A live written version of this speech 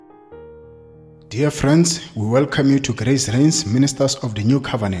Dear friends, we welcome you to Grace Reigns, Ministers of the New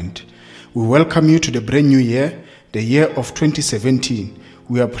Covenant. We welcome you to the brand new year, the year of 2017.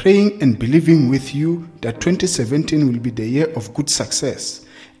 We are praying and believing with you that 2017 will be the year of good success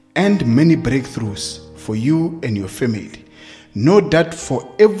and many breakthroughs for you and your family. Know that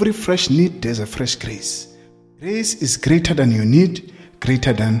for every fresh need, there's a fresh grace. Grace is greater than your need,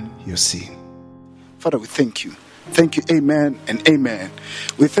 greater than your sin. Father, we thank you. Thank you, amen and amen.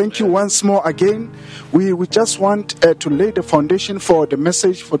 We thank you once more again. We just want to lay the foundation for the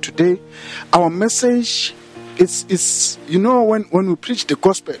message for today. Our message is when we preach the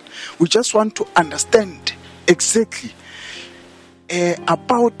gospel, we just want to understand exactly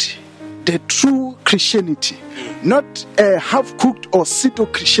about the true Christianity, not half-cooked or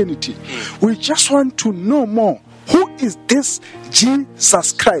pseudo-Christianity. We just want to know more. Who is this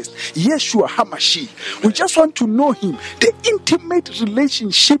Jesus Christ, Yeshua HaMashiach? We just want to know him, the intimate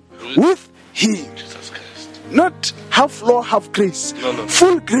relationship with him. Not half law, half grace.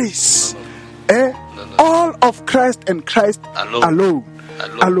 Full grace. All of Christ and Christ alone.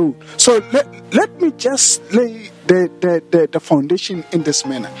 So let me just lay the foundation in this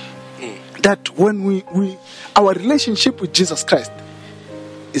manner. That when our relationship with Jesus Christ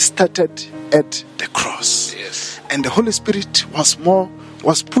is started at the cross. Yes. And the Holy Spirit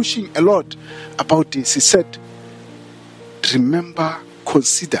was pushing a lot about this. He said, remember,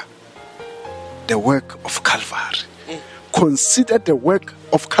 consider the work of Calvary. Consider the work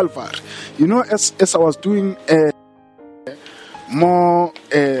of Calvary. You know, as I was doing more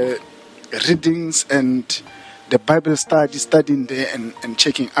readings and the Bible studying there and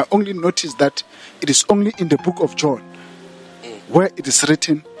checking, I only noticed that it is only in the book of John where it is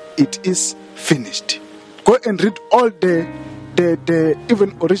written, it is finished. Go and read all the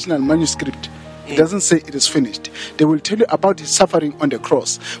even original manuscript. It doesn't say it is finished. They will tell you about his suffering on the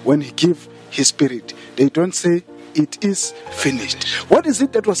cross when he gave his spirit. They don't say it is finished. What is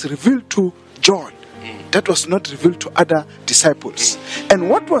it that was revealed to John that was not revealed to other disciples? And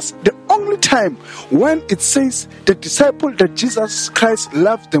what was the only time when it says the disciple that Jesus Christ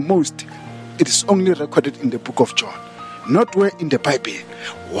loved the most? It is only recorded in the book of John, not where in the Bible.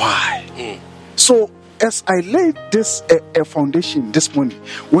 Why? So as I laid this a foundation this morning,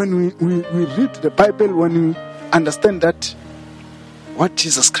 when we read the Bible, when we understand that what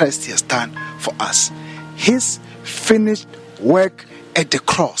Jesus Christ has done for us, his finished work at the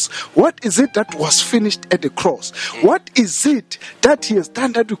cross. What is it that was finished at the cross? What is it that he has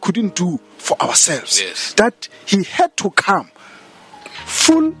done that we couldn't do for ourselves? Yes. That he had to come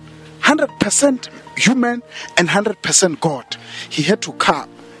full 100% human and 100% God. He had to come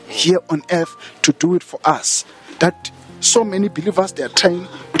here on earth to do it for us. That so many believers, they are trying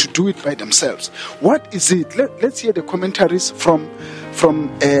to do it by themselves. What is it? Let's hear the commentaries from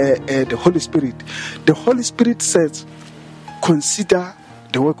the Holy Spirit. The Holy Spirit says, consider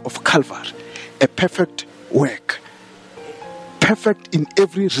the work of Calvary a perfect work, perfect in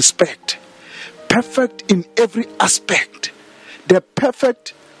every respect, perfect in every aspect, the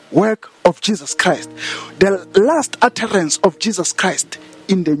perfect work of Jesus Christ, the last utterance of Jesus Christ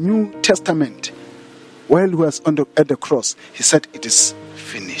in the New Testament. While he was at the cross, he said, it is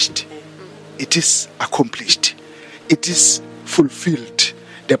finished. It is accomplished. It is fulfilled.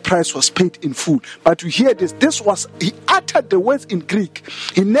 The price was paid in full. But we hear this. He uttered the words in Greek.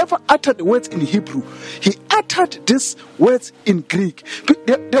 He never uttered the words in Hebrew. He uttered these words in Greek. But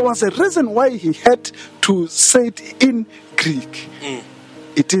there was a reason why he had to say it in Greek.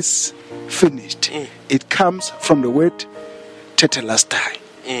 It is finished. It comes from the word Tetelestai.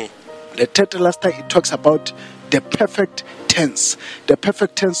 The Tetelestai, it talks about the perfect tense. The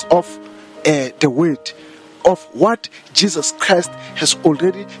perfect tense of the word of what Jesus Christ has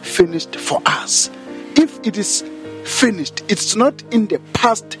already finished for us. If it is finished, it's not in the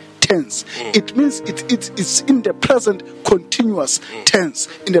past tense. It means it's in the present continuous tense,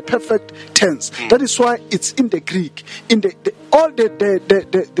 in the perfect tense. That is why it's in the Greek. In all the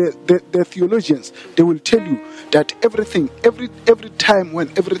theologians, they will tell you that everything, every time when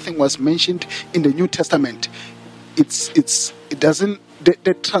everything was mentioned in the New Testament, it doesn't.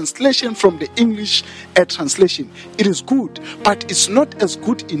 The translation from the English translation, it is good, but it's not as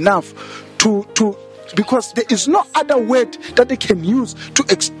good enough because there is no other word that they can use to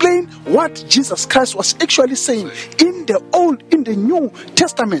explain what Jesus Christ was actually saying in the New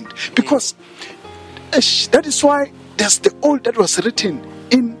Testament. Because that is why there's the old that was written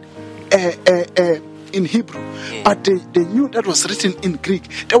in Hebrew, but the new that was written in Greek.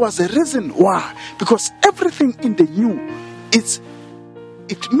 There was a reason why. Because everything in the new,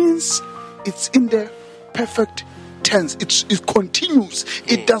 it means it's in the perfect tense. It continues.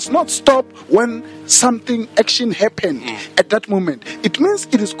 It does not stop when something action happened at that moment. It means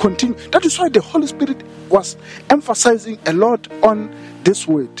it is continuing. That is why the Holy Spirit was emphasizing a lot on this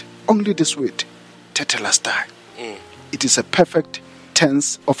word, only this word, Tetelestai. It is a perfect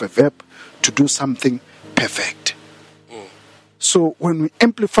tense of a verb to do something perfect. So when we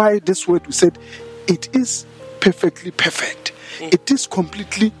amplify this word, we said it is perfectly perfect. It is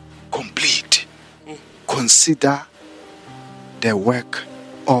completely complete. Consider the work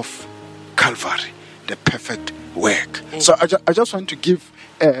of Calvary, the perfect work. So I just want to give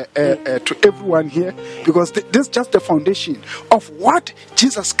to everyone here, because this is just the foundation of what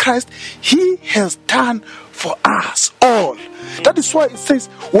Jesus Christ, He has done for us all. That is why it says,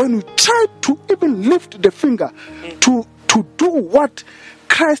 when we try to even lift the finger to do what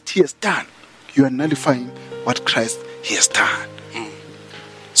Christ He has done, you are nullifying what Christ He has done.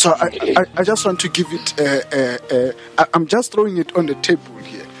 So I just want to give it, I'm just throwing it on the table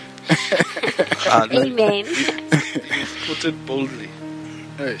here. Amen. You've put it boldly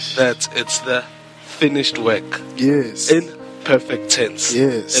that it's the finished work. Yes. In perfect tense.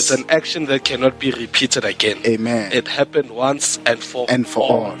 Yes. It's an action that cannot be repeated again. Amen. It happened once and for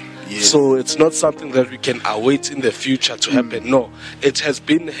all. Yes. So it's not something that we can await in the future to happen. No, it has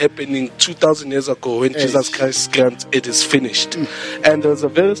been happening 2,000 years ago when Jesus Christ came. It is finished. And there's a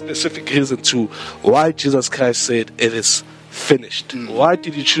very specific reason to why Jesus Christ said it is finished. Why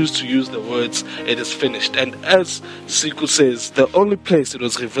did He choose to use the words it is finished? And as Siku says, the only place it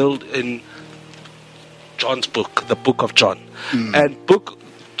was revealed in John's book, the book of John. And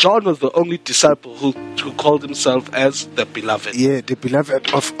John was the only disciple who called himself as the beloved. Yeah, the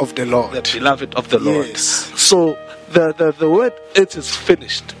beloved of the Lord. The beloved of the Lord. Yes. So the word it is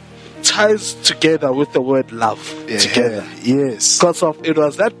finished ties together with the word love together. Yes. Because it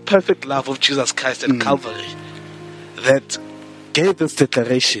was that perfect love of Jesus Christ at Calvary that gave this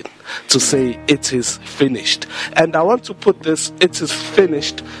declaration to say it is finished. And I want to put this it is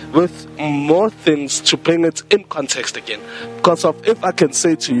finished with more things to bring it in context again. Because if I can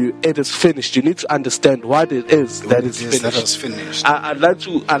say to you it is finished, you need to understand what it is that is finished. That is finished. I'd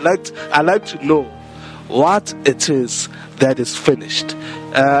like to know what it is that is finished.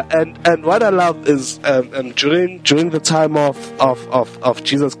 And what I love is during the time of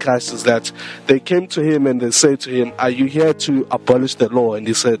Jesus Christ is that they came to Him and they said to Him, "Are you here to abolish the law?" And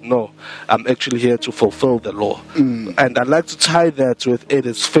He said, "No, I'm actually here to fulfill the law." And I'd like to tie that with it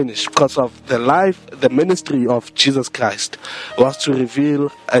is finished, because of the ministry of Jesus Christ was to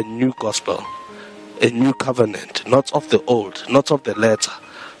reveal a new gospel, a new covenant, not of the old, not of the letter.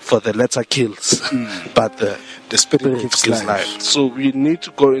 For the letter kills, but the Spirit gives life. So we need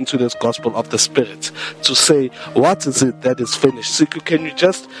to go into this gospel of the Spirit to say, what is it that is finished? Siku, can you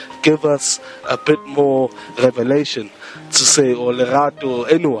just give us a bit more revelation to say, or Lerato, or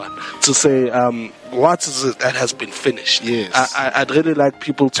anyone, to say, what is it that has been finished? Yes. I'd really like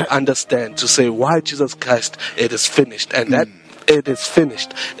people to understand, to say why Jesus Christ, it is finished. And that it is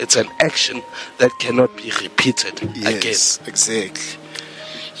finished. It's an action that cannot be repeated again. Exactly.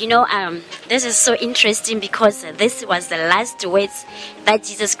 You know, this is so interesting because this was the last words that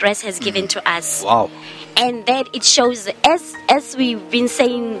Jesus Christ has given to us. Wow. And that it shows, as we've been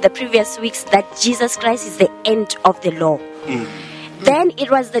saying the previous weeks, that Jesus Christ is the end of the law. Then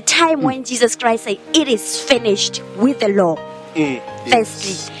it was the time when Jesus Christ said, "It is finished" with the law.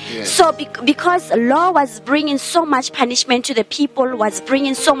 Firstly. Yes. So because law was bringing so much punishment to the people, was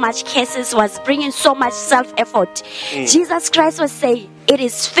bringing so much cases, was bringing so much self-effort, Jesus Christ was saying, it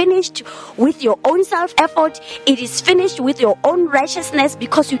is finished with your own self-effort. It is finished with your own righteousness,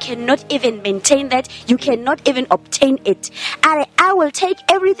 because you cannot even maintain that. You cannot even obtain it. I will take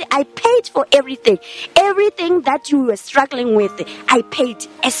everything. I paid for everything. Everything that you were struggling with, I paid,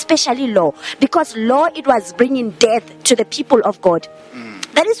 especially law. Because law, it was bringing death to the people of God.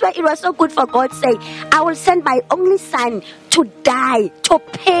 That is why it was so good for God to say, I will send my only son to die, to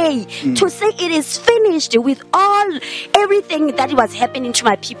pay, to say it is finished with everything that was happening to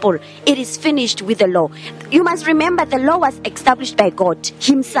my people. It is finished with the law. You must remember the law was established by God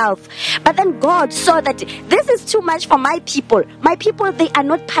Himself. But then God saw that this is too much for my people. My people, they are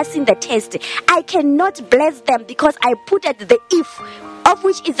not passing the test. I cannot bless them because I put at the if, of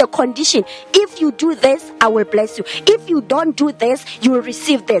which is the condition. If you do this, I will bless you. If you don't do this, you will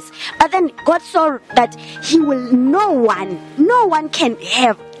receive this. But then God saw that no one can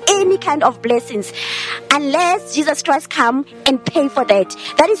have any kind of blessings unless Jesus Christ come and pay for that.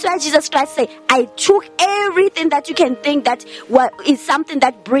 That is why Jesus Christ said, I took everything that you can think that is something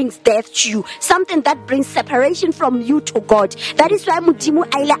that brings death to you, something that brings separation from you to God. That is why Mudimu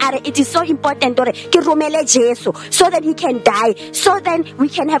Aile Are, it is so important so that he can die, so then we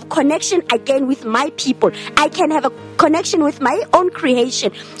can have connection again with my people. I can have a connection with my own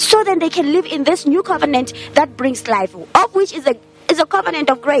creation, so then they can live in this new covenant that brings life, of which is a covenant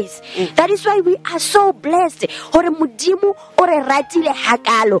of grace. That is why we are so blessed. Hore Mudimu ore ratile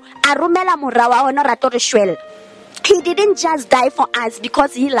hakalo arumela morawa ona ratore shwel. He didn't just die for us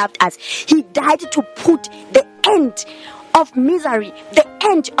because he loved us. He died to put the end of misery, the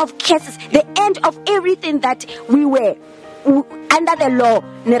end of curses, the end of everything that we were under the law.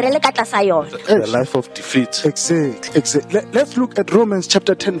 The life of defeat. Exactly. Let's look at Romans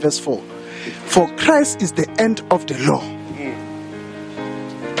chapter 10 verse 4. For Christ is the end of the law.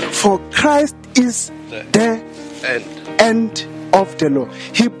 For Christ is the end of the law.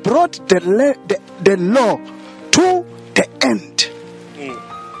 He brought the law to the end.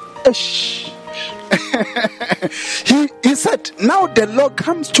 He said, now the law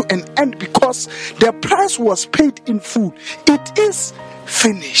comes to an end because the price was paid in full. It is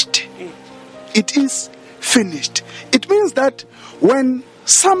finished. It is finished. It means that when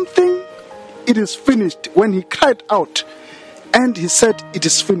something, it is finished, when he cried out and he said it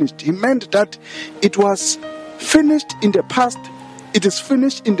is finished, he meant that it was finished in the past, it is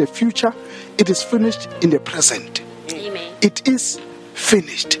finished in the future, it is finished in the present. Amen. It is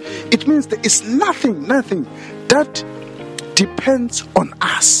finished. It means there is nothing that depends on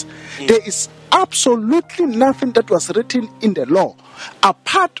us. There is absolutely nothing that was written in the law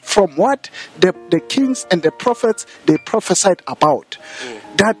apart from what the kings and the prophets, they prophesied about.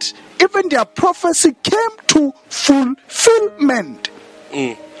 That even their prophecy came to fulfillment.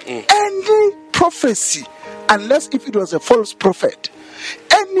 Any prophecy, unless if it was a false prophet,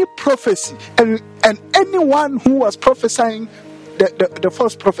 any prophecy and anyone who was prophesying, the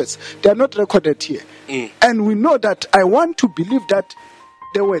false prophets, they are not recorded here. And we know that, I want to believe that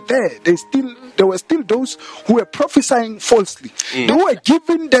they were there. There were still those who were prophesying falsely. They were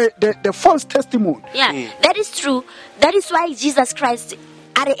giving the false testimony. Yeah, that is true. That is why Jesus Christ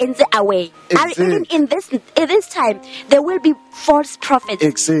are away. Even in this time, there will be false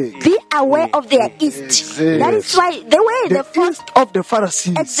prophets. Be aware of their east. That is why they were the first of the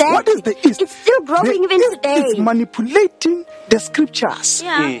Pharisees. Exactly. What is the east? It's still growing even today. It's manipulating the scriptures.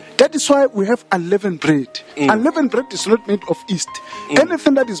 Yeah. That is why we have unleavened bread. Unleavened bread is not made of yeast.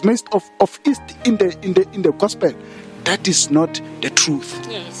 Anything that is made of yeast in the gospel, that is not the truth.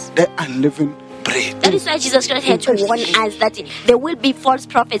 Yes. The unleavened bread. That is why Jesus Christ had to warn us that there will be false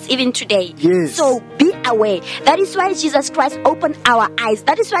prophets even today. Yes. So be aware. That is why Jesus Christ opened our eyes.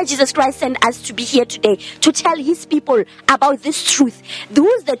 That is why Jesus Christ sent us to be here today to tell his people about this truth. Who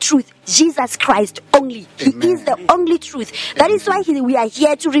is the truth? Jesus Christ only. Amen. He is the only truth. That is why we are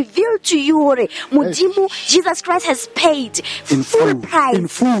here to reveal to you, Mudimu, Jesus Christ has paid In full full. price. In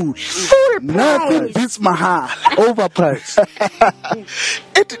full. Full Nothing price. beats mahal. Overpriced.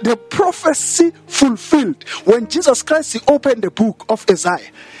 The prophecy fulfilled. When Jesus Christ, he opened the book of Isaiah,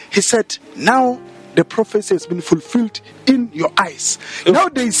 he said, now the prophecy has been fulfilled in your eyes. Now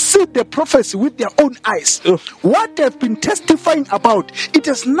they see the prophecy with their own eyes. What they've been testifying about, it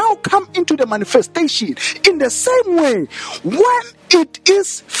has now come into the manifestation. In the same way, when it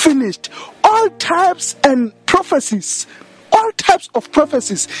is finished, all types of prophecies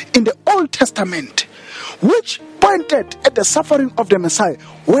in the Old Testament, which pointed at the suffering of the Messiah,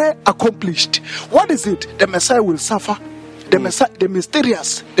 were accomplished. What is it? The Messiah will suffer. The Messiah, the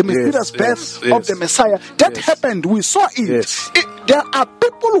mysterious birth of the Messiah that happened. We saw it. There are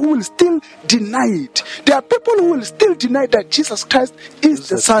people who will still deny it. There are people who will still deny that Jesus Christ is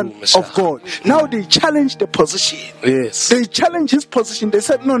the Son of God. Now they challenge the position. They challenge his position. They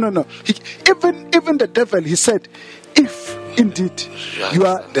said, no. Even the devil, he said, if indeed you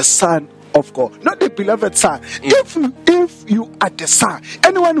are the Son of God, not the beloved Son. If you are the Son,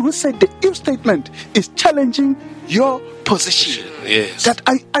 anyone who said the if statement is challenging your position. That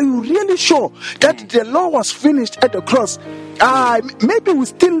are you really sure that the law was finished at the cross? Maybe we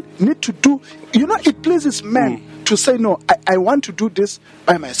still need to do. It pleases men to say no. I want to do this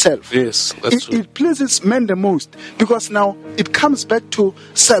by myself. Yes, that's true. It pleases men the most because now it comes back to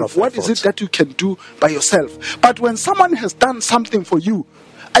self. What is it that you can do by yourself? But when someone has done something for you,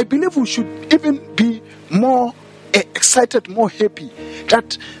 I believe we should even be more excited, more happy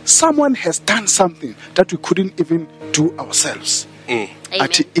that someone has done something that we couldn't even do ourselves.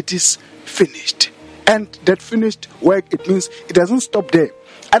 But it is finished. And that finished work, it means it doesn't stop there.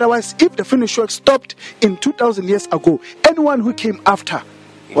 Otherwise, if the finished work stopped in 2,000 years ago, anyone who came after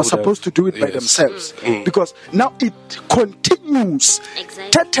was supposed to do it by themselves. Because now it continues.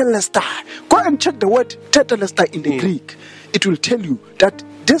 Exactly. Tetelestai. Go and check the word tetelestai in the Greek. It will tell you that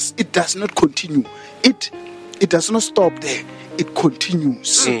it does not continue. It does not stop there. It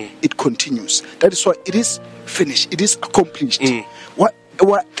continues. It continues. That is why it is finished. It is accomplished.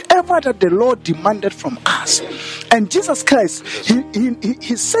 Whatever that the Lord demanded from us, and Jesus Christ,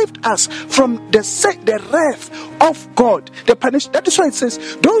 He saved us from the wrath of God, the punishment. That is why it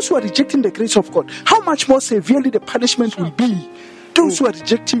says, those who are rejecting the grace of God, how much more severely the punishment will be. Those who are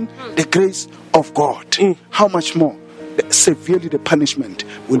rejecting the grace of God, how much more severely the punishment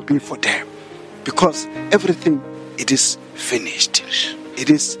will be for them, because everything, it is finished.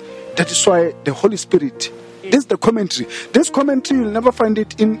 That is why the Holy Spirit. This is the commentary. This commentary, you'll never find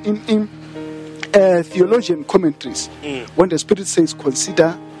it in theologian commentaries. When the Spirit says,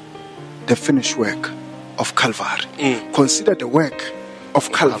 consider the finished work of Calvary. Consider the work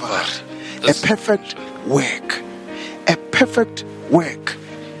of Calvary. A perfect work. A perfect work.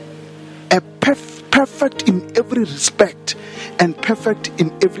 Perfect in every respect and perfect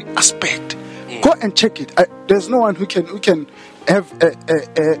in every aspect. Go and check it. There's no one who can have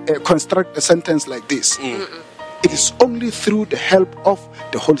construct a sentence like this. It is only through the help of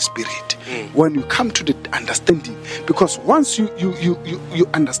the Holy Spirit when you come to the understanding. Because once you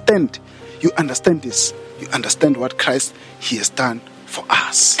understand this, you understand what Christ He has done for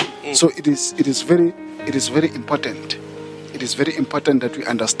us. So it is very important. It is very important that we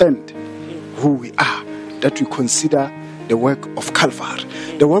understand who we are, that we consider the work of Calvary.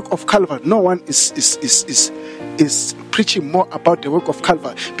 The work of Calvary. No one is preaching more about the work of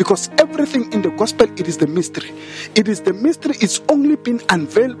Calvary, because everything in the gospel, it is the mystery. It is the mystery. It's only been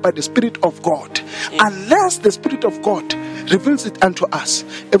unveiled by the Spirit of God. Unless the Spirit of God reveals it unto us,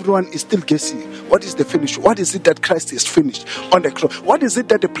 everyone is still guessing. What is the finish? What is it that Christ has finished on the cross? What is it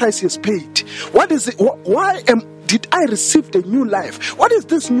that the price He has paid? What is it? Why did I receive the new life? What is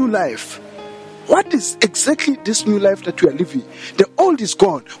this new life? What is exactly this new life that we are living? The old is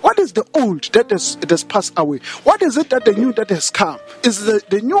gone. What is the old that has passed away? What is it that the new that has come? Is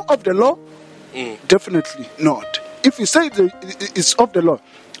the new of the law? Definitely not. If you say it's of the law,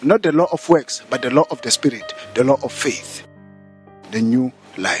 not the law of works, but the law of the Spirit, the law of faith, the new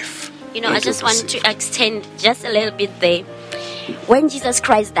life. I just want to extend just a little bit there. When Jesus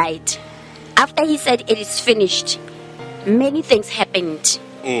Christ died, after He said it is finished, many things happened.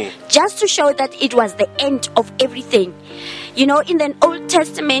 Just to show that it was the end of everything. In the Old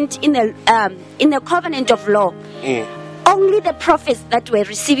Testament, in the covenant of law, only the prophets that were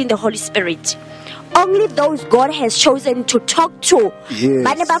receiving the Holy Spirit, only those God has chosen to talk to,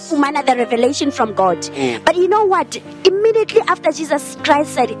 the revelation from God. But you know what? Immediately after Jesus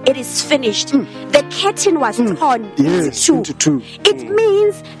Christ said it is finished, the curtain was torn into two. It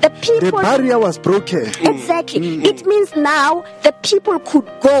means the people, the barrier was broken. Exactly. It means now the people could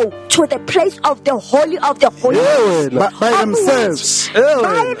go to the place of the Holy of the Holy by themselves.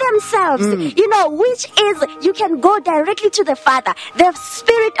 By themselves. Which is, you can go directly to the Father. The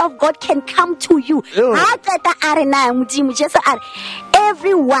Spirit of God can come to you.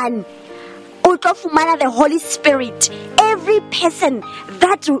 Everyone, the Holy Spirit, every person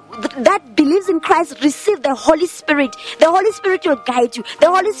that believes in Christ, receive the Holy Spirit. The Holy Spirit will guide you. The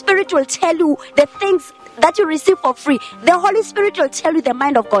Holy Spirit will tell you the things that you receive for free. The Holy Spirit will tell you the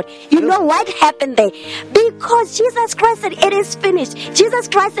mind of God. You know what happened there? Because Jesus Christ said it is finished. Jesus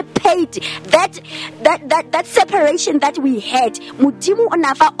Christ paid that separation that we had. Mudimu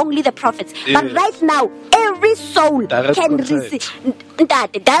onafa only the prophets. But right now, every soul can receive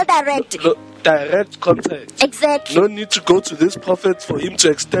direct. Direct contact. Exactly. No need to go to this prophet for him to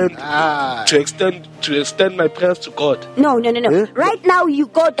extend my prayers to God. No. Right now you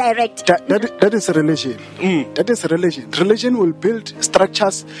go direct. That is a religion. That is a religion. Religion will build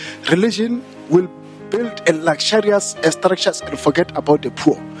structures. Religion will build a luxurious structures and forget about the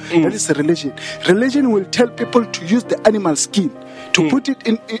poor. That is a religion. Religion will tell people to use the animal skin to put it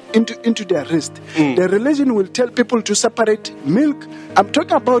into their wrist. The religion will tell people to separate milk. I'm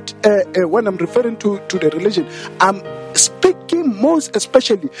talking about when I'm referring to the religion, I'm speaking most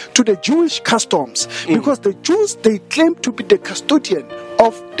especially to the Jewish customs, because the Jews, they claim to be the custodian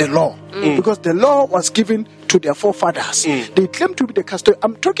of the law, because the law was given to their forefathers. They claim to be the custodian.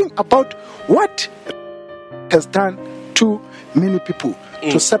 I'm talking about what has done to many people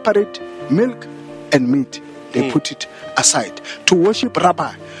to separate milk and meat. They put it aside. To worship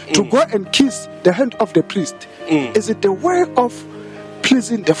rabbi, to go and kiss the hand of the priest. Is it the way of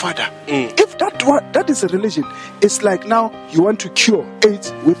pleasing the Father. If that is a religion, it's like now you want to cure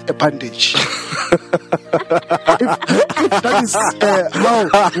AIDS with a bandage. if that is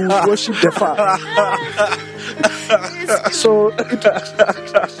how we worship the Father. So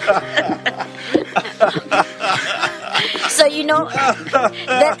So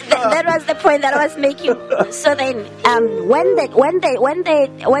that was the point that I was making. So then, when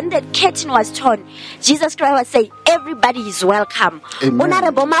the curtain was torn, Jesus Christ was saying, "Everybody is welcome. Amen.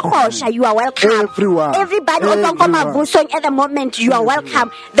 You are welcome. Everyone. Everybody Everyone. at the moment, you are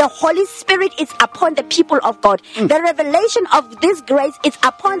welcome. The Holy Spirit is upon the people of God. The revelation of this grace is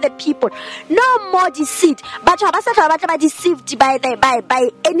upon the people. No more deceit. But deceived by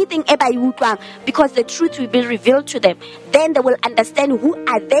anything because the truth will be revealed to them. Then they will understand who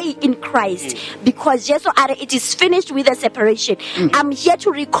are they in Christ. Because it is finished with the separation. I'm here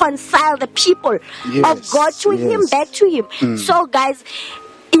to reconcile the people of God to Him, back to Him. So guys,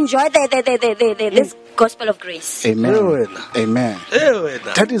 enjoy this gospel of grace. Amen. Amen.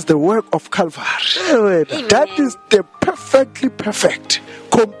 That is the work of Calvary. Amen. That is the perfectly perfect,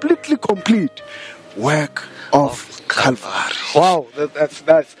 completely complete work of Calvary. Wow, that's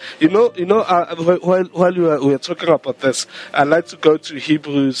nice. While we were talking about this, I'd like to go to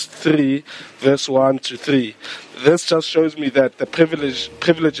Hebrews 3, verse 1 to 3. This just shows me that the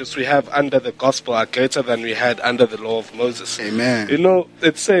privileges we have under the gospel are greater than we had under the law of Moses. Amen.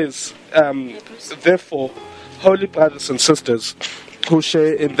 It says, therefore, holy brothers and sisters who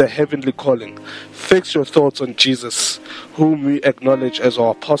share in the heavenly calling, fix your thoughts on Jesus, whom we acknowledge as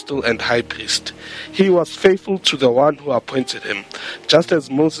our apostle and high priest. He was faithful to the one who appointed him, just as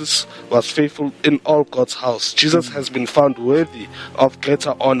Moses was faithful in all God's house. Jesus has been found worthy of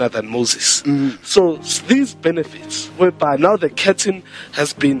greater honor than Moses. So these benefits, whereby now the curtain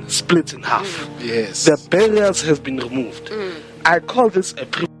has been split in half, Yes. the barriers have been removed. I call this a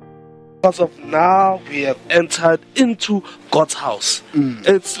privilege. Because of now we have entered into God's house.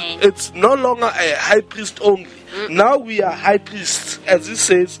 It's no longer a high priest only. Now we are high priests, as it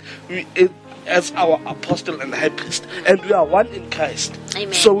says, as our apostle and high priest, and we are one in Christ.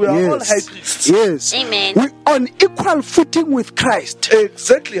 Amen. So we are all high priests. Yes. Amen. We're on equal footing with Christ.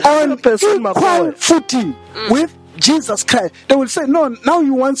 Exactly. On 100%, my equal boy. footing with Jesus Christ. They will say, no, now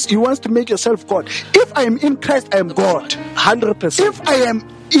you want to make yourself God. If I am in Christ, I am God. 100%. If I am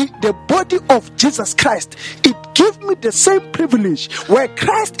in the body of Jesus Christ, it gives me the same privilege. Where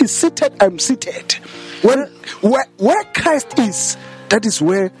Christ is seated, I'm seated. Where Christ is, that is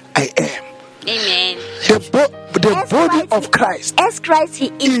where I am. Amen. The body of Christ. As Christ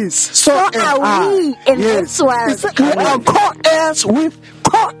He is, So are we in this world. He said we are co-heirs with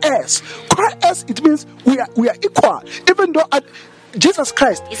co-heirs. Co-heirs, it means we are equal. Even though Jesus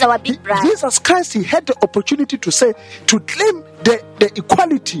Christ is our big brother. Jesus Christ, He had the opportunity to claim the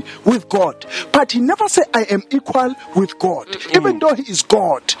equality with God, but He never said I am equal with God, even though He is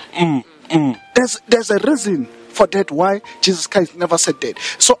God. There's a reason for that why Jesus Christ never said that.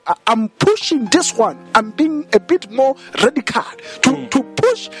 So I'm pushing this one. I'm being a bit more radical to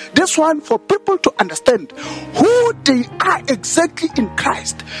push this one for people to understand who they are exactly in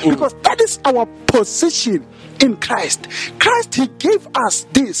Christ, because that is our position in Christ. Christ, He gave us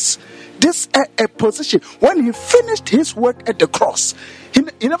this a position when He finished His work at the cross.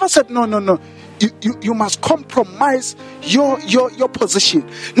 He never said no. You must compromise your position.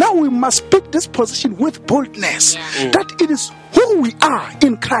 Now we must pick this position with boldness, that it is who we are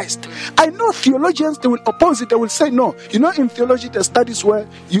in Christ. I know theologians, they will oppose it. They will say no. In theology, the studies where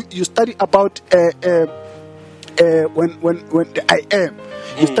you study about when the I am.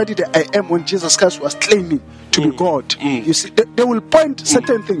 You study the I am when Jesus Christ was claiming to be God. You see, they will point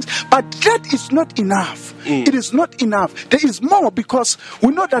certain things, but that is not enough. It is not enough. There is more, because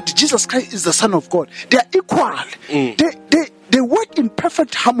we know that Jesus Christ is the Son of God. They are equal. They work in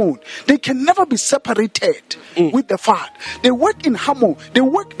perfect harmony. They can never be separated with the Father. They work in harmony.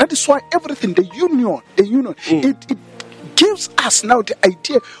 That is why everything, the union, it gives us now the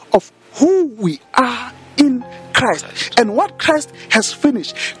idea of who we are in Christ and what Christ has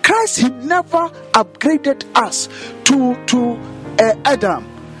finished. Christ, He never upgraded us to Adam.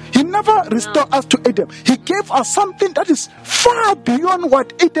 He never restored us to Adam. He gave us something that is far beyond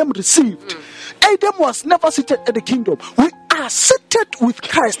what Adam received. Adam was never seated at the kingdom. We are seated with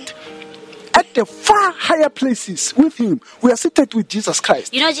Christ at the far higher places with Him. We are seated with Jesus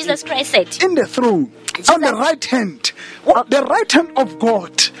Christ. Jesus Christ said, in the throne, on the right hand, the right hand of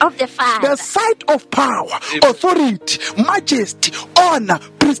God, of the Father, the side of power, authority, majesty, honor,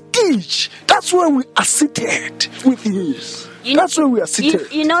 prestige. That's where we are seated with Him. That's where we are seated.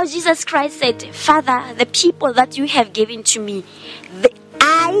 Jesus Christ said, Father, the people that you have given to me,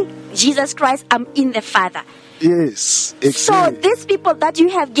 Jesus Christ, I'm in the Father. Yes, exactly. So these people that you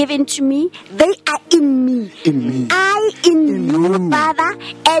have given to me, they are in me. In me. I in you, you. Father,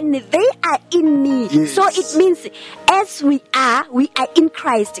 and they are in me. Yes. So it means as we are in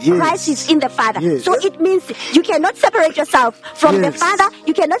Christ. Yes. Christ is in the Father. Yes. So it means you cannot separate yourself from the Yes. Father.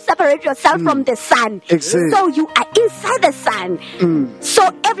 You cannot separate yourself from the Son. Exactly. So you are inside the Son. So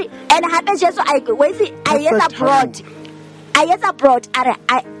and happens just so I go. Where is it? I yes abroad.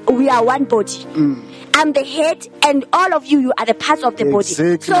 We are one body. I'm the head, and all of you are the parts of the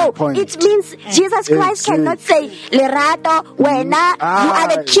Exactly body. So the point. it means Jesus Christ cannot say, Lerato, wena, you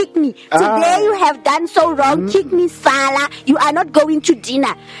are the kidney. Today you have done so wrong, kidney sala, you are not going to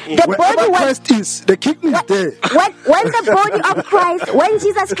dinner. The body Christ is, the kidney is there. when the body of Christ, when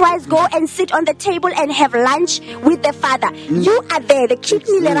Jesus Christ go and sit on the table and have lunch with the Father, you are there. The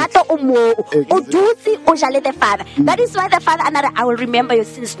kidney lerato umo, odusi ojale the Father. That is why the Father another, I will remember your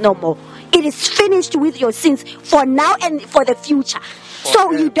sins no more. It is finished with your sins for now and for the future.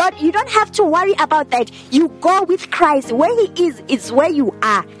 So you don't have to worry about that. You go with Christ. Where He is where you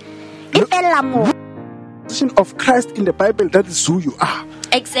are. The position of Christ in the Bible, that is who you are.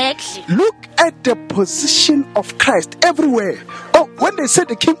 Exactly. Look at the position of Christ everywhere. Oh, when they say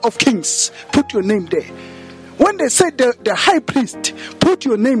the King of Kings, put your name there. When they say the high priest, put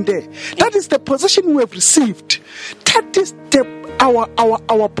your name there. That is the position we have received. That is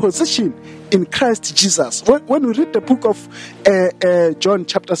our position in Christ Jesus. When we read the book of John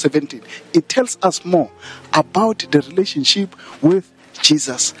chapter 17, it tells us more about the relationship with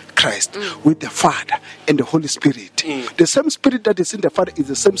Jesus Christ, with the Father and the Holy Spirit. The same Spirit that is in the Father is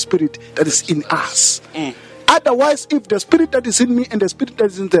the same Spirit that is in us. Otherwise, if the Spirit that is in me and the Spirit that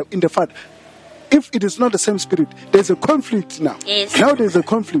is in the Father, if it is not the same Spirit, there's a conflict now. Yes. Now there's a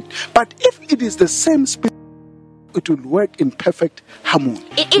conflict. But if it is the same Spirit, it will work in perfect harmony.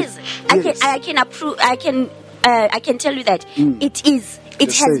 It is. Yes. I can approve. I can tell you that it is.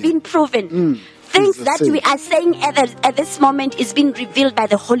 It has been proven. Things that we are saying at this moment is being revealed by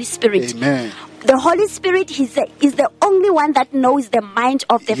the Holy Spirit. Amen. The Holy Spirit is the only one that knows the mind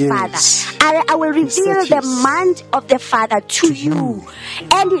of the Yes. Father. I will reveal the mind of the Father to you.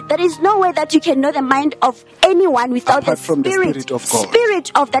 And there is no way that you can know the mind of anyone without Apart from the Spirit of God.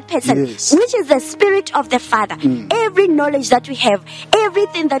 Spirit of that person, Yes. which is the Spirit of the Father. Every knowledge that we have,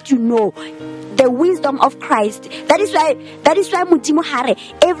 everything that you know, the wisdom of Christ. That is why Mudimo Hare,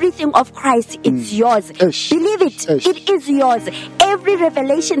 everything of Christ is yours. Esh. Believe it. Esh. It is yours. Every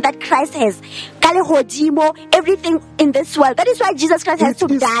revelation that Christ has, Kale Hodimo, everything in this world. That is why Jesus Christ has It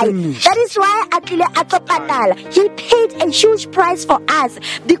to is die. finished. That is why Atile Atopatala, He paid a huge price for us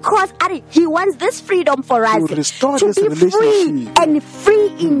because He wants this freedom for us To restore to this be free relationship. and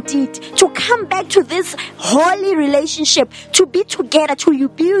free indeed, to come back to this holy relationship, to be together, to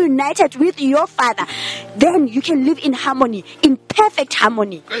be united with your Father. Then you can live in harmony, in perfect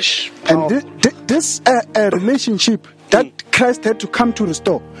harmony. And this relationship that Christ had to come to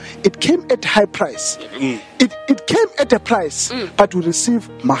restore, it came at high price. It came at a price, but we receive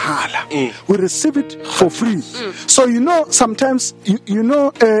mahala. We receive it for free. So sometimes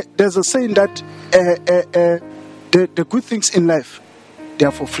there's a saying that the good things in life, they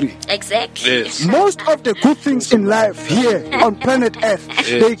are for free. Exactly. Yes. Most of the good things in life here on planet Earth,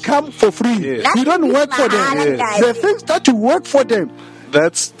 they come for free. Yes. You don't work for them. Yes. The things that you work for them,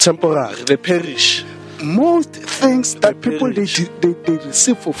 That's temporary. They perish. most things that people they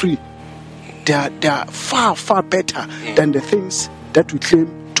receive for free, they are far, far better than the things that we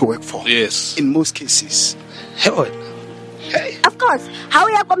claim to work for. Yes. In most cases. Heaven. Of course, how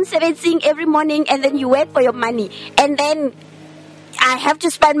you come servicing every morning and then you work for your money and then I have to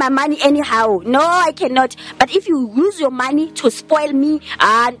spend my money anyhow. No, I cannot. But if you use your money to spoil me,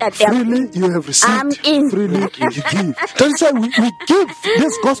 Freely you have received, I'm in. freely you give. That's why we give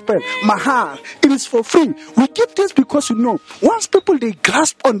this gospel, mahal. It is for free. We give this because once people they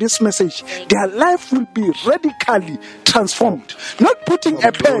grasp on this message, their life will be radically transformed. Not putting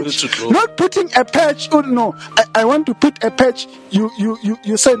a patch. Not putting a patch. Oh no, I want to put a patch.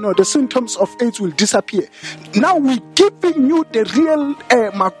 You say no, the symptoms of AIDS will disappear. Now we're giving you the real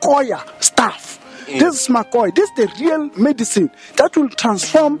Makoya stuff. This is Makoya. This is the real medicine that will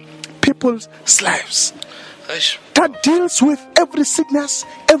transform people's lives. That deals with every sickness,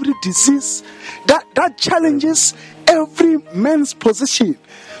 every disease, that challenges every man's position.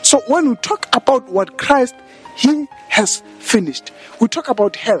 So when we talk about what Christ, He has finished, we talk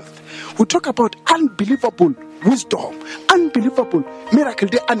about health, we talk about unbelievable wisdom, unbelievable miracle,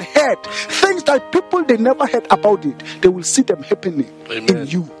 they unheard things that people they never heard about it. They will see them happening in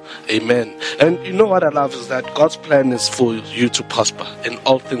you. Amen. And you know what I love is that God's plan is for you to prosper in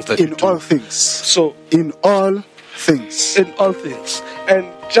all things that you do. In all things. So in all things. In all things. And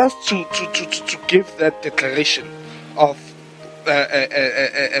just to give that declaration of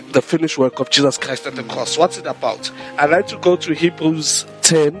the finished work of Jesus Christ at the cross. What's it about? I'd like to go to Hebrews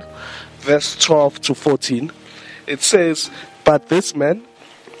 10, verse 12 to 14. It says, "But this man,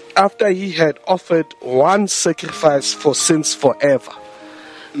 after he had offered one sacrifice for sins forever,"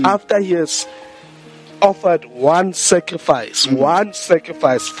 after he has offered one sacrifice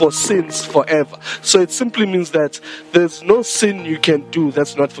for sins forever. So it simply means that there's no sin you can do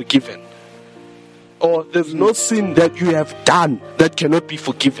that's not forgiven. Or there's no sin that you have done that cannot be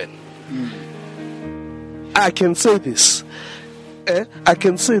forgiven. I can say this. I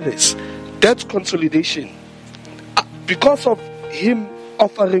can say this. That consolidation, because of him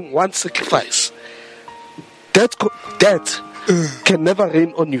offering one sacrifice, that can never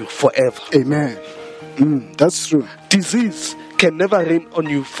reign on you forever. Amen. That's true. Disease can never reign on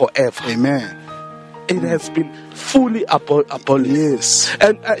you forever. Amen. It has been fully abolished. Yes.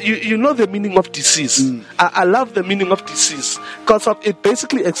 And you know the meaning of disease. I love the meaning of disease because it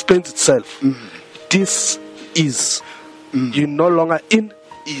basically explains itself. This is. You're no longer in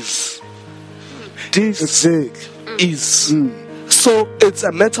is. This is. So it's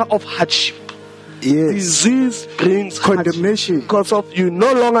a matter of hardship. Yes. Disease brings condemnation because of you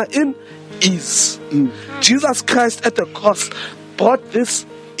no longer in is. Jesus Christ at the cross brought this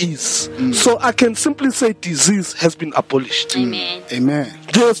is. So I can simply say disease has been abolished. Amen. Amen.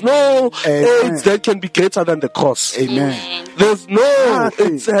 There's no AIDS that can be greater than the cross. Amen. There's no,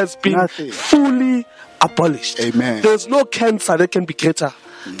 Nothing. it has been fully abolished. Amen. There's no cancer that can be greater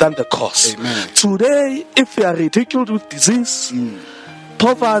than the cross. Amen. Today, if we are ridiculed with disease,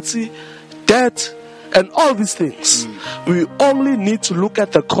 poverty, death, and all these things, we only need to look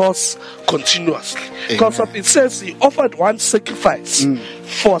at the cross continuously. Because it says he offered one sacrifice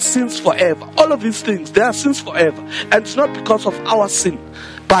for sins forever. All of these things, they are sins forever. And it's not because of our sin,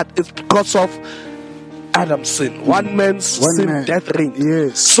 but it's because of Adam's sin. One man's sin, death reigned.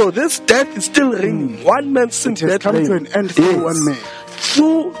 Yes. So this death is still reigning. One man's sin, death come reigned. to an end through one man.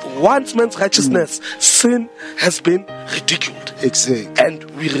 Through one man's righteousness, sin has been ridiculed. Exactly. And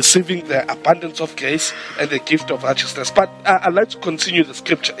we're receiving the abundance of grace and the gift of righteousness. But I'd like to continue the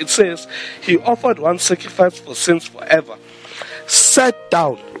scripture. It says, he offered one sacrifice for sins forever. Sat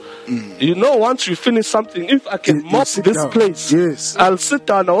down. You know, once you finish something, if I can mop this down. place, Yes. I'll sit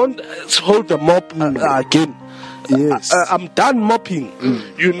down. I won't hold the mop again. Yes. I'm done mopping.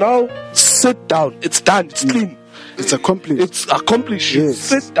 You now sit down. It's done. It's clean. It's accomplished. It's accomplished. Yes.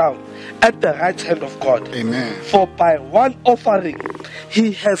 Sit down at the right hand of God. Amen. For by one offering,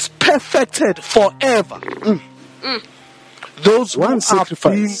 he has perfected forever those who are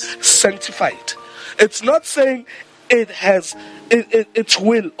being sanctified. It's not saying it has, it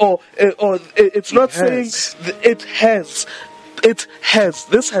will, or it's not saying it has. It has.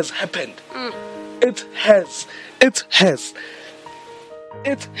 This has happened. It has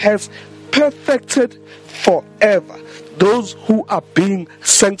perfected forever those who are being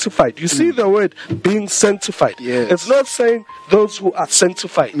sanctified. You see the word being sanctified. Yes. It's not saying those who are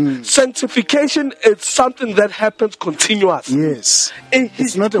sanctified. Sanctification is something that happens continuous. Yes.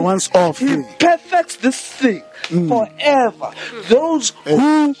 It's not a once-off thing. He perfects this thing forever. Those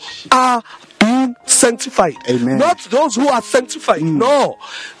who are being sanctified. Amen. Not those who are sanctified. No.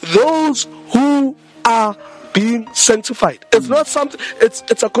 Those who are being sanctified. It's not something,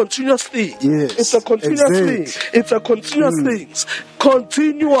 it's a continuous thing. Yes. It's a continuous thing. It's a continuous thing.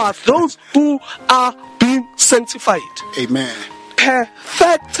 Continuous. Those who are being sanctified. Amen.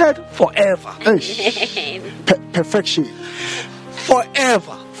 Perfected forever. Perfection.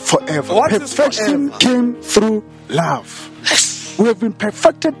 Forever. Forever. What Perfection is forever? came through love. Yes. We have been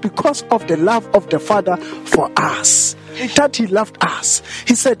perfected because of the love of the Father for us. That he loved us.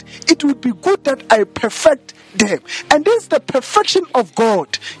 He said, it would be good that I perfect them. And this is the perfection of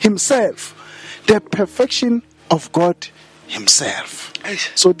God himself. The perfection of God himself.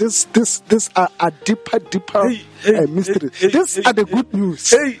 So this are a deeper mystery. These are the good news.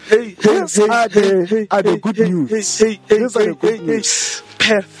 These are the good news. These are the good news.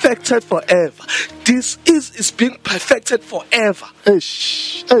 Perfected forever. This is being perfected forever.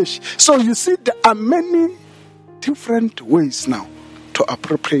 So you see, there are many different ways now to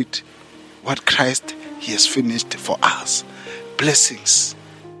appropriate what Christ he has finished for us. Blessings,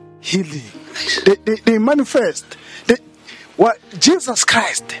 healing, they manifest. What Jesus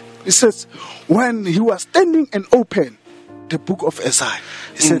Christ He says, when he was standing and opened the book of Isaiah,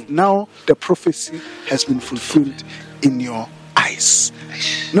 he said, now the prophecy has been fulfilled in your eyes.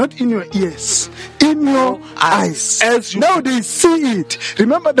 Not in your ears, in your eyes. Now they see it.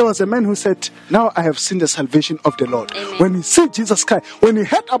 Remember, there was a man who said, now I have seen the salvation of the Lord. Amen. When he see Jesus Christ, when he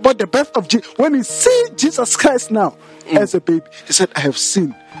heard about the birth of Jesus, when he see Jesus Christ now as a baby, he said, I have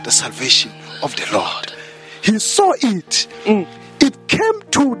seen the salvation of the Lord. He saw it. It came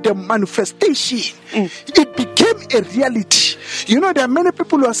to the manifestation. It became a reality. You know, there are many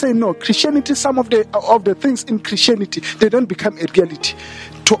people who are saying, no, Christianity, some of the things in Christianity, they don't become a reality.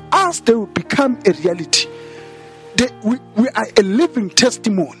 To us, they will become a reality. We are a living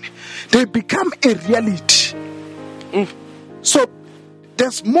testimony. They become a reality. So,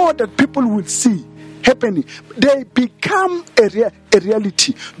 there's more that people will see happening. They become a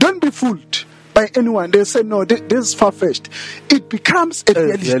reality. Don't be fooled by anyone. They say, no, this is far-fetched. It becomes a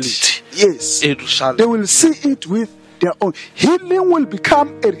reality. Yes. They will see it with their own. Healing will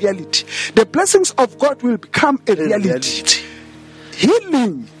become a reality. The blessings of God will become a reality.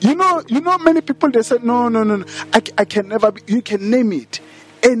 Healing. You know, many people, they say, no. I can never be. You can name it.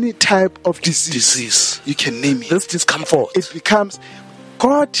 Any type of disease. You can name it. This discomfort. It becomes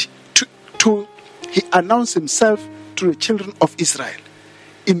God He announced himself to the children of Israel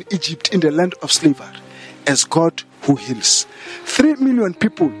in Egypt, in the land of slavery, as God who heals. 3 million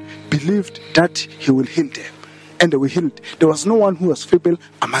people believed that he will heal them, and they were healed. There was no one who was feeble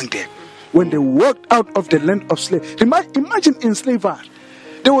among them. When they walked out of the land of slavery, imagine in slavery,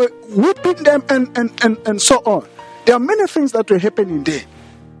 they were whipping them and so on. There are many things that were happening there.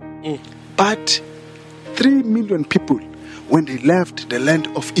 But 3 million people, when they left the land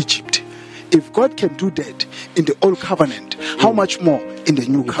of Egypt, if God can do that in the old covenant, how much more in the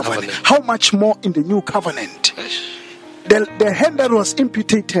new covenant? How much more in the new covenant? The hand that was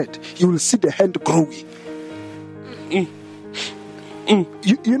amputated, you will see the hand growing.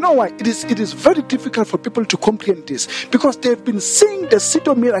 You know why? It is very difficult for people to comprehend this, because they've been seeing the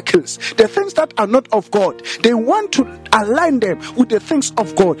pseudo miracles, the things that are not of God. They want to align them with the things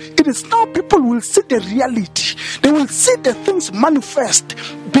of God. It is now people will see the reality. They will see the things manifest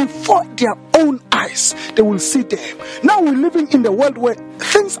before their own eyes. They will see them. Now we're living in the world where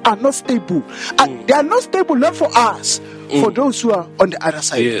things are not stable. And they are not stable, not for us. For those who are on the other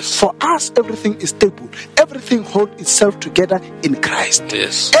side. Yes. For us, everything is stable. Everything holds itself together in Christ.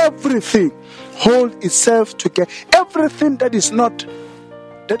 Yes. Everything holds itself together. Everything that is not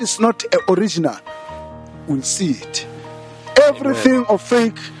original, we'll see it. Everything of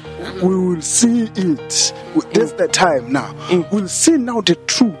fake, we will see it. This is the time now. We'll see now the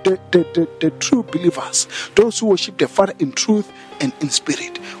true believers, those who worship the Father in truth and in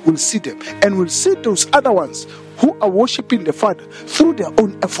spirit. We'll see them, and we'll see those other ones who are worshiping the Father through their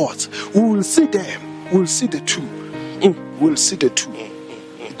own efforts. We will see them. We'll see the two. We'll see the two.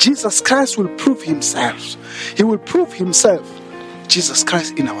 Jesus Christ will prove himself. He will prove himself, Jesus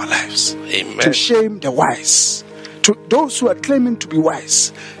Christ, in our lives. Amen. To shame the wise. To those who are claiming to be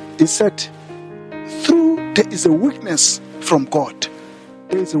wise, he said, there is a weakness from God.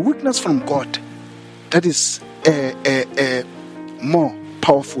 There is a weakness from God that is more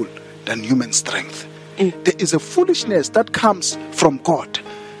powerful than human strength. There is a foolishness that comes from God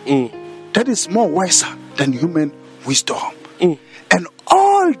that is more wiser than human wisdom. And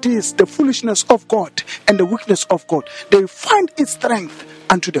all this, the foolishness of God and the weakness of God, they find its strength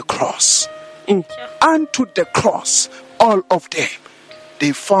unto the cross. Unto the cross, all of them,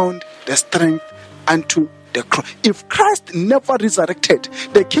 they found the strength unto the cross. If Christ never resurrected,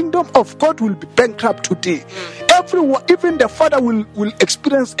 the kingdom of God will be bankrupt today. Everyone, even the Father will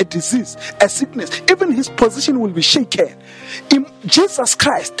experience a disease, a sickness. Even his position will be shaken. In Jesus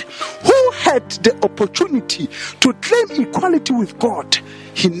Christ, who had the opportunity to claim equality with God,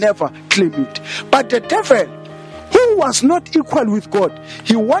 he never claimed it. But the devil, who was not equal with God,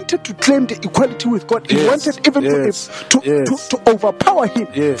 he wanted to claim the equality with God. He wanted even to overpower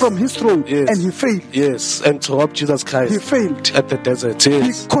him from his throne, and he failed. Yes, and to rob Jesus Christ. He failed at the desert.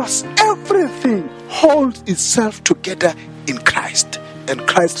 Yes. Because everything holds itself together in Christ and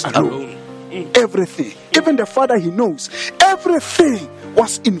Christ alone. Everything, even the Father, he knows everything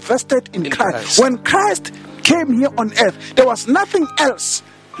was invested in Christ. When Christ came here on earth, there was nothing else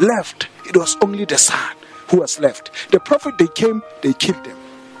left. It was only the Son who was left. The prophet, they came, they killed them.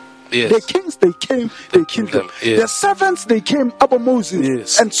 Yes. The kings, they came, they killed them. Yes. The servants, they came, Abba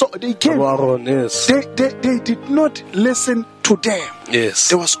Moses, and so they came. Aaron, yes. They did not listen to them. Yes.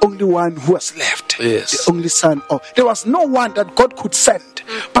 There was only one who was left. Yes. The only son of. There was no one that God could send,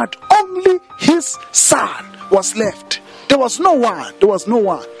 but only his son was left. There was no one. There was no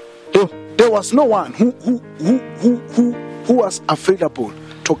one. There was no one who was available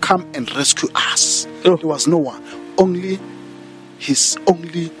to come and rescue us. There was no one. Only his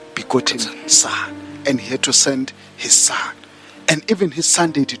only begotten son. And he had to send his son. And even his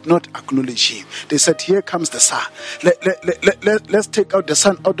son, they did not acknowledge him. They said, here comes the son. Let's take out the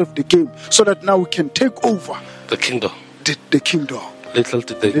son out of the game so that now we can take over the kingdom. The kingdom. Little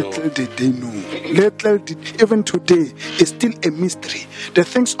did they know. Little did, even today, it's still a mystery. The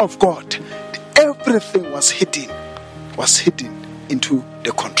things of God, everything was hidden into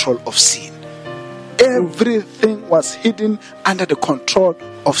the control of sin. Everything was hidden under the control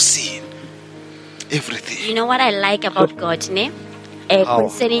of sin. Everything. You know what I like about God, ne?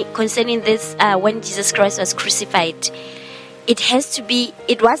 Concerning this, when Jesus Christ was crucified,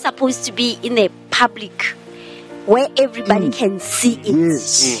 it was supposed to be in a public where everybody can see it.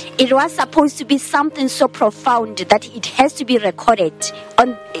 Yes. It was supposed to be something so profound that it has to be recorded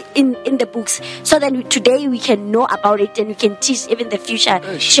in the books, so that today we can know about it and we can teach even the future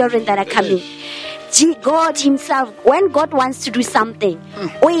children that are coming. God himself, when God wants to do something,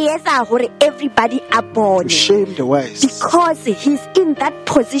 everybody are born. Shame the wise. Because he's in that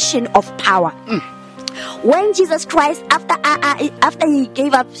position of power. When Jesus Christ, after he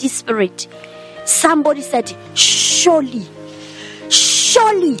gave up his spirit, somebody said, surely,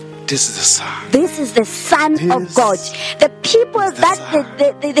 this is the Son. This is the Son of God. The people that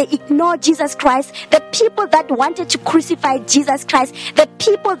they ignore Jesus Christ, the people that wanted to crucify Jesus Christ, the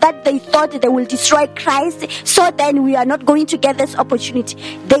people that they thought they will destroy Christ, so then we are not going to get this opportunity.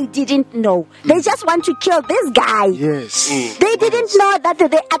 They didn't know. They just want to kill this guy. Yes. They didn't know that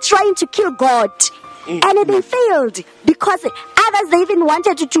they are trying to kill God. And they failed because others, they even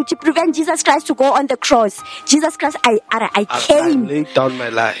wanted to prevent Jesus Christ to go on the cross. Jesus Christ, I came. I laid down my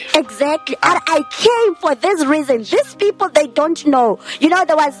life. Exactly. I came for this reason. These people, they don't know. You know,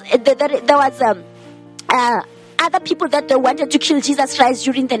 there was other people that they wanted to kill Jesus Christ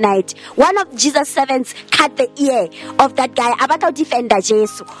during the night. One of Jesus' servants cut the ear of that guy. About to defend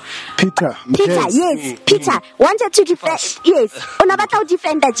Jesus. Peter, yes. Peter wanted to defend. Yes. Unabata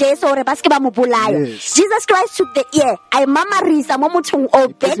defend Jesus or baskeba mubulaya. Jesus Christ took the ear. I mama risa momutung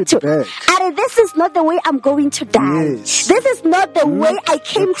obeto. This is not the way I'm going to die. Yes. This is not the way I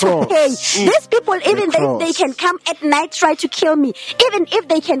came to pay. These people, even they can come at night, try to kill me. Even if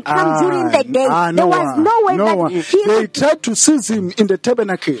they can come during the day, there was no way that they tried to seize him in the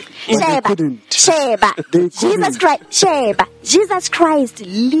tabernacle. Jesus Christ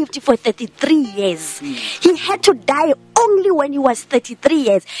lived for 33 years. He had to die only when he was 33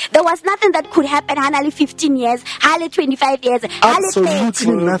 years. There was nothing that could happen. Hardly 15 years, hardly 25 years, absolutely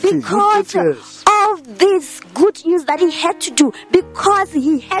 30, nothing. Because of this good news that he had to do, because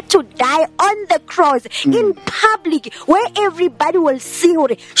he had to die on the cross in public, where everybody will see,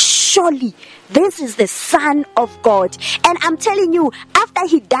 surely this is the Son of God. And I'm telling you, after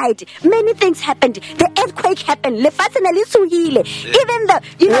he died, many things happened. The earthquake happened. Even the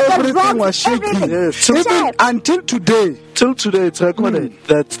everything the was shaking. Yes. Even until today. Till today, it's recorded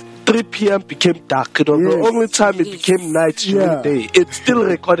that 3 p.m. became dark. The only time it became night during the day. It's still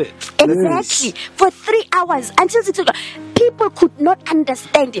recorded. Exactly. For 3 hours until 6 o'clock. People could not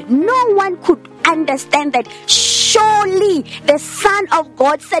understand it. No one could understand that. Surely the Son of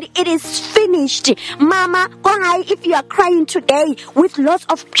God said it is finished. Mama, if you are crying today with lots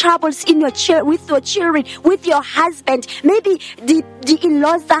of troubles in your with your children, with your husband, maybe the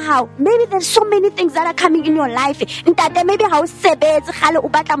in-laws are how, maybe there's so many things that are coming in your life. Maybe how Jesus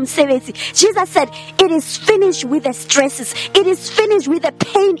said it is finished with the stresses. It is finished with the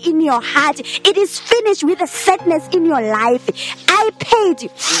pain in your heart. It is finished with the sadness in your life. I paid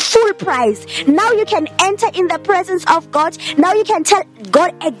full price. Now you can enter in the presence of God. Now you can tell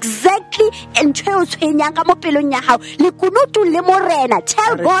God exactly and tell God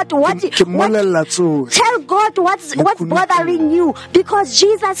what's bothering you, because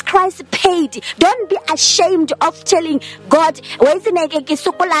Jesus Christ paid. Don't be ashamed of telling God,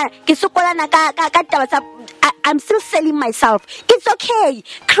 I'm still selling myself. It's okay.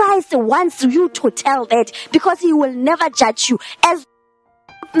 Christ wants you to tell that, because he will never judge you. As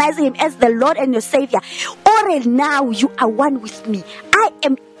recognize him as the Lord and your Savior, or now you are one with me. I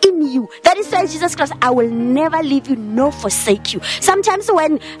am in you. That is why Jesus Christ, I will never leave you nor forsake you. Sometimes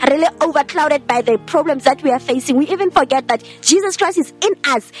when really overclouded by the problems that we are facing, we even forget that Jesus Christ is in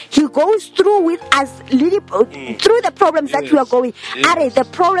us. He goes through with us through the problems that we are going. The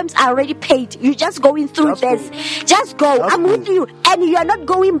problems are already paid. You're just going through this. Just go. I'm with you. And you are not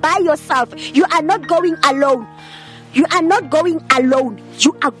going by yourself. You are not going alone. You are not going alone.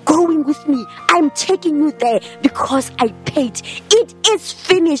 You are going with me. I'm taking you there because I paid. It is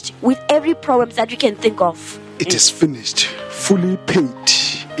finished with every problem that you can think of. It is finished, fully paid.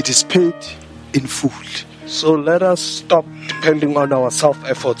 It is paid in full. So let us stop depending on our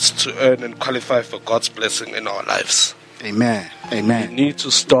self-efforts to earn and qualify for God's blessing in our lives. Amen. We Amen. need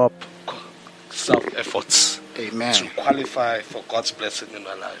to stop self-efforts Amen. to qualify for God's blessing in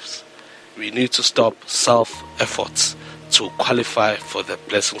our lives. We need to stop self-efforts to qualify for the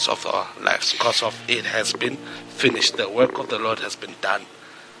blessings of our lives, because of it has been finished. The work of the Lord has been done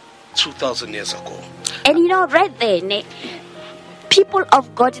 2,000 years ago. And right there, people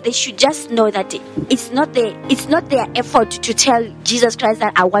of God, they should just know that it's not their effort to tell Jesus Christ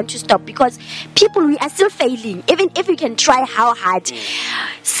that I want to stop, because people, we are still failing. Even if we can try how hard,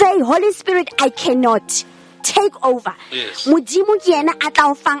 say, Holy Spirit, I cannot. Take over. Yes. Mudimu yena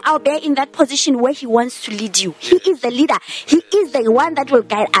atawufang out there in that position where he wants to lead you. He is the leader. He is the one that will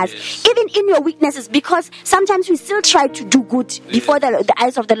guide us. Yes. Even in your weaknesses, because sometimes we still try to do good before the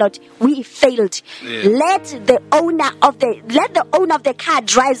eyes of the Lord. We failed. Yes. Let the owner of the car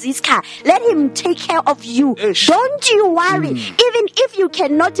drive this car. Let him take care of you. Ish. Don't you worry. Even if you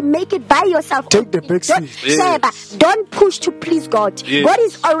cannot make it by yourself, Take the back don't, seat. Yes. don't push to please God. Yes. God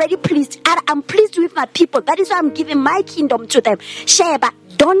is already pleased. And I'm pleased with my people. That is why I'm giving my kingdom to them. Sheba,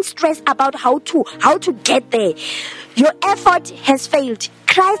 don't stress about how to get there. Your effort has failed.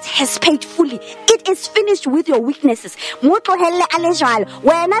 Christ has paid fully. It is finished with your weaknesses. One thing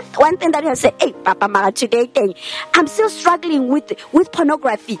that you say, hey, Papa Mara, today I'm still struggling with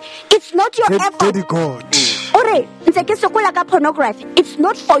pornography. It's not your effort. Daddy God. Pornography. It's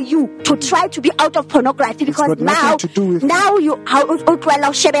not for you to try to be out of pornography, because got nothing to do with now you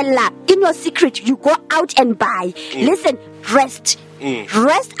in your secret you go out and buy. Listen, rest.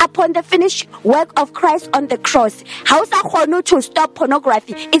 Rest upon the finished work of Christ on the cross. How to stop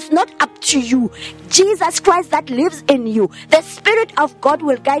pornography? It's not up to you. Jesus Christ that lives in you, the Spirit of God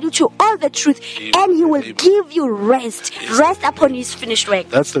will guide you to all the truth, and He will give you rest. Rest upon His finished work.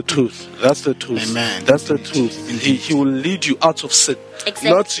 That's the truth. That's the truth. Amen. That's the truth. He will lead you out of sin.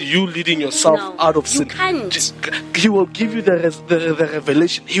 Exactly. Not you leading yourself out of sin. You can't. He will give you the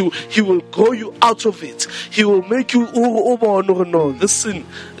revelation. He will grow you out of it. He will make you, no, this sin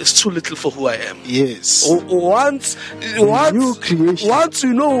is too little for who I am. Yes. Once New creation. once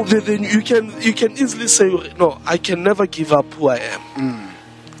you know, then you can easily say, no, I can never give up who I am.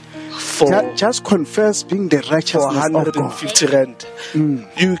 Just confess being the For righteousness of God. 150 rand.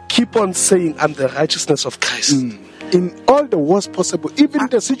 You keep on saying, I'm the righteousness of Christ. In all the worst possible, even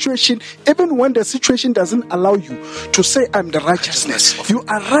when the situation doesn't allow you to say I'm the righteousness, you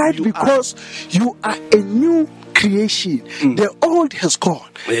are right, because you are a new creation. The old has gone,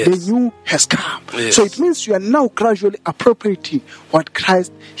 the new has come. So it means you are now gradually appropriating what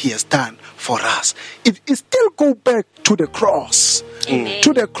Christ He has done for us. It still go back to the cross.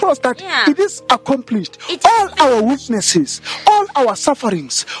 To the cross, that it is accomplished. All our weaknesses, all our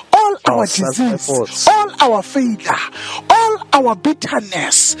sufferings, all our disease, all our failure, all our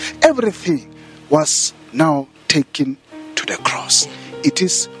bitterness, everything was now taken to the cross. It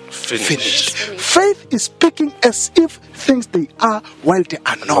is finished. Faith is speaking as if things they are while they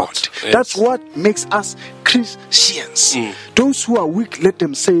are not. Yes. That's what makes us Christians. Those who are weak, let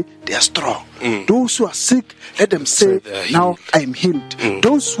them say they are strong. Those who are sick, let them say now I am healed.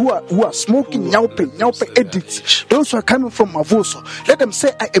 Those who are smoking nyaupe addicts, those who are coming from Mavoso, let them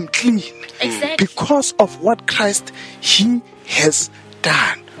say I am clean. Exactly. Because of what Christ He has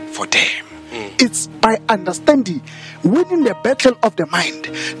done for them. It's by understanding, winning the battle of the mind,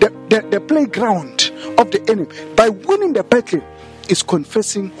 the playground of the enemy. By winning the battle is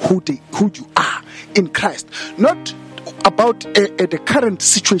confessing who you are in Christ, not about the current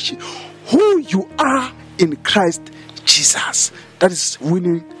situation. Who you are in Christ Jesus. That is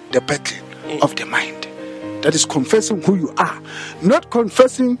winning the battle of the mind. That is confessing who you are, not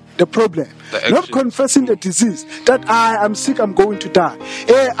confessing the problem, not confessing the disease. That I am sick, I'm going to die.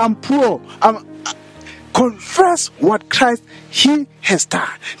 Hey, I'm poor. Confess what Christ He has done.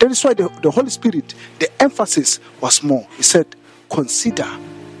 That is why the Holy Spirit, the emphasis was more. He said, consider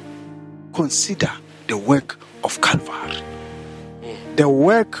the work of Calvary. The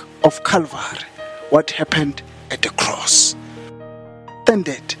work of Calvary, what happened at the cross.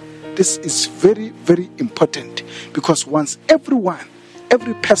 Intended. This is very, very important, because once every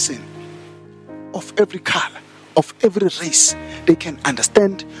person of every color, of every race, they can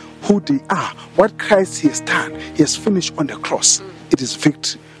understand who they are, what Christ He has done, He has finished on the cross. It is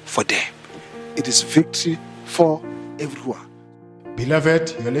victory for them. It is victory for everyone.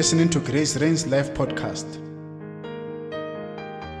 Beloved, you're listening to Grace Reigns Live Podcast.